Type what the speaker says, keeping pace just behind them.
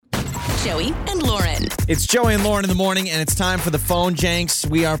Joey and Lauren. It's Joey and Lauren in the morning, and it's time for the phone, Jenks.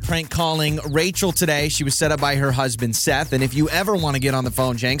 We are prank calling Rachel today. She was set up by her husband, Seth. And if you ever want to get on the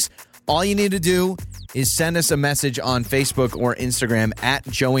phone, Jenks, all you need to do is send us a message on Facebook or Instagram at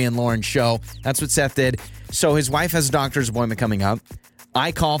Joey and Lauren Show. That's what Seth did. So his wife has a doctor's appointment coming up.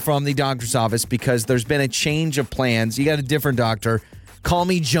 I call from the doctor's office because there's been a change of plans. You got a different doctor. Call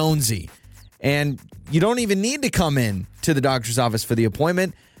me Jonesy. And you don't even need to come in to the doctor's office for the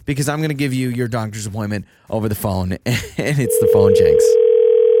appointment because I'm going to give you your doctor's appointment over the phone. And it's the phone, Jenks.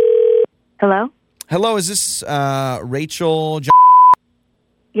 Hello? Hello, is this Rachel?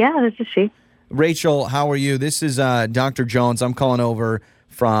 Yeah, this is she. Rachel, how are you? This is Dr. Jones. I'm calling over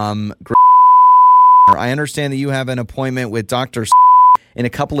from... I understand that you have an appointment with Dr. in a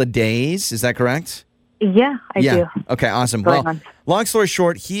couple of days. Is that correct? Yeah, I do. Okay, awesome. Well, long story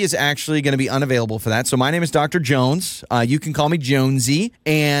short, he is actually going to be unavailable for that. So my name is Dr. Jones. You can call me Jonesy,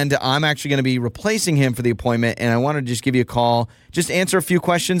 and I'm actually going to be replacing him for the appointment, and I want to just give you a call, just answer a few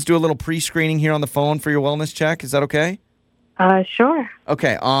questions, do a little pre-screening here on the phone for your wellness check. Is that okay? Sure.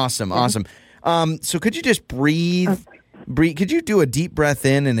 Okay, awesome. So could you just breathe? Could you do a deep breath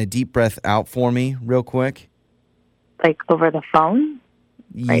in and a deep breath out for me real quick? Like over the phone?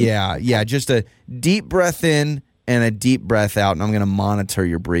 Right? Yeah. Just a deep breath in and a deep breath out, and I'm going to monitor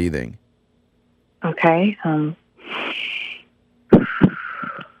your breathing. Okay.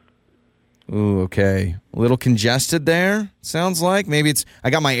 Ooh, okay. A little congested there, sounds like. Maybe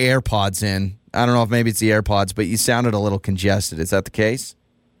I got my AirPods in. I don't know if maybe it's the AirPods, but you sounded a little congested. Is that the case?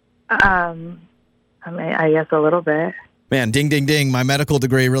 I guess a little bit. Man, ding, ding, ding. My medical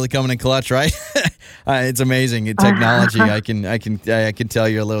degree really coming in clutch, right? It's amazing. Technology, I can tell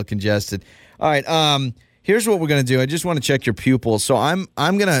you're a little congested. All right, here's what we're going to do. I just want to check your pupils. So I'm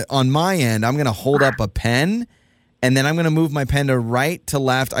going to, on my end, I'm going to hold up a pen, and then I'm going to move my pen to right to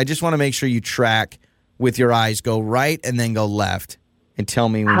left. I just want to make sure you track with your eyes. Go right and then go left. And tell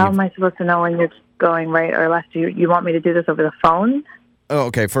me when How am I supposed to know when you're going right or left? You want me to do this over the phone? Oh,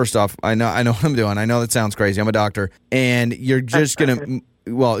 okay. First off, I know what I'm doing. I know that sounds crazy. I'm a doctor. And you're just going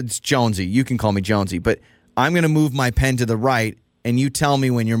to, well, it's Jonesy. You can call me Jonesy. But I'm going to move my pen to the right, and you tell me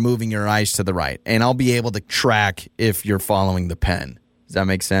when you're moving your eyes to the right. And I'll be able to track if you're following the pen. Does that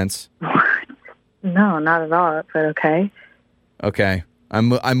make sense? No, not at all. But okay. Okay. I'm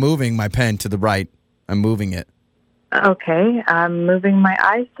moving my pen to the right. I'm moving it. Okay. I'm moving my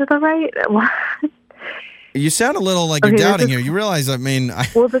eyes to the right. What? You sound a little like you're doubting here. You realize, I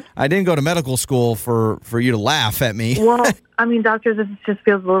didn't go to medical school for you to laugh at me. Well, doctor, this just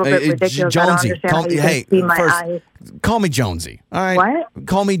feels a little bit ridiculous. Jonesy, see my eyes. Call me Jonesy. All right. What?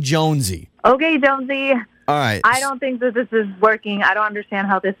 Call me Jonesy. Okay, Jonesy. All right. I don't think that this is working. I don't understand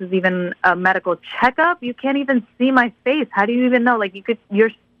how this is even a medical checkup. You can't even see my face. How do you even know? Like, your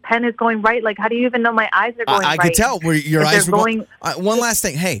pen is going right. Like, how do you even know my eyes are going right? I could tell where your eyes were going. One last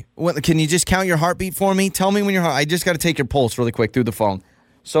thing. Hey, can you just count your heartbeat for me? Tell me when your heart. I just got to take your pulse really quick through the phone.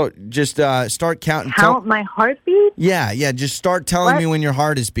 So just start counting. Count my heartbeat? Yeah. Just start telling me when your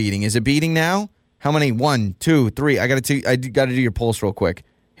heart is beating. Is it beating now? How many? 1, 2, 3. I got to do your pulse real quick.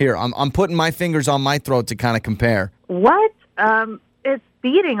 Here, I'm putting my fingers on my throat to kind of compare. What? It's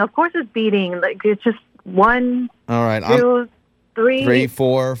beating. Of course, it's beating. Like, it's just 1. All right. 2. 3,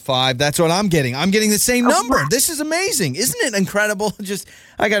 4, 5. That's what I'm getting. I'm getting the same number. This is amazing. Isn't it incredible?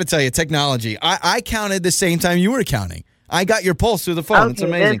 I got to tell you, technology. I counted the same time you were counting. I got your pulse through the phone. Okay, it's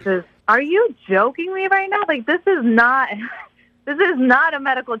amazing. Are you joking me right now? Like, this is not a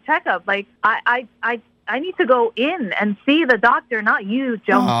medical checkup. Like, I need to go in and see the doctor, not you,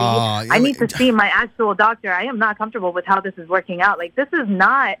 Jonesy. I need to see my actual doctor. I am not comfortable with how this is working out. Like, this is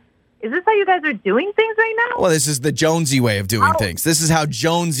not... Is this how you guys are doing things right now? Well, this is the Jonesy way of doing things. This is how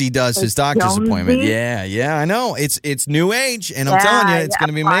Jonesy does his doctor's appointment. Yeah, I know. It's new age, and I'm telling you, it's going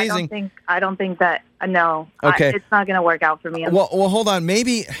to be amazing. I don't think that, no. Okay. It's not going to work out for me. Well, hold on.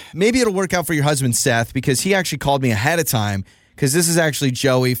 Maybe it'll work out for your husband, Seth, because he actually called me ahead of time, because this is actually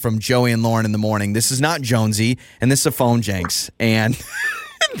Joey from Joey and Lauren in the morning. This is not Jonesy, and this is a phone, Jenks. And...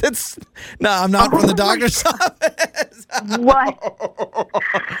 I'm not from the doctor's office. What? Oh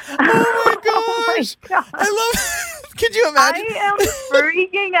my gosh. I love it. Could you imagine? I am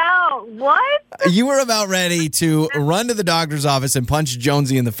freaking out. What? You were about ready to run to the doctor's office and punch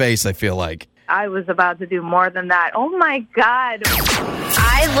Jonesy in the face, I feel like. I was about to do more than that. Oh my God.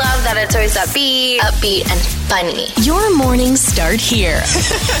 I love that it's always upbeat and funny. Your mornings start here.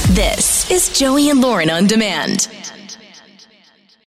 This is Joey and Lauren on Demand.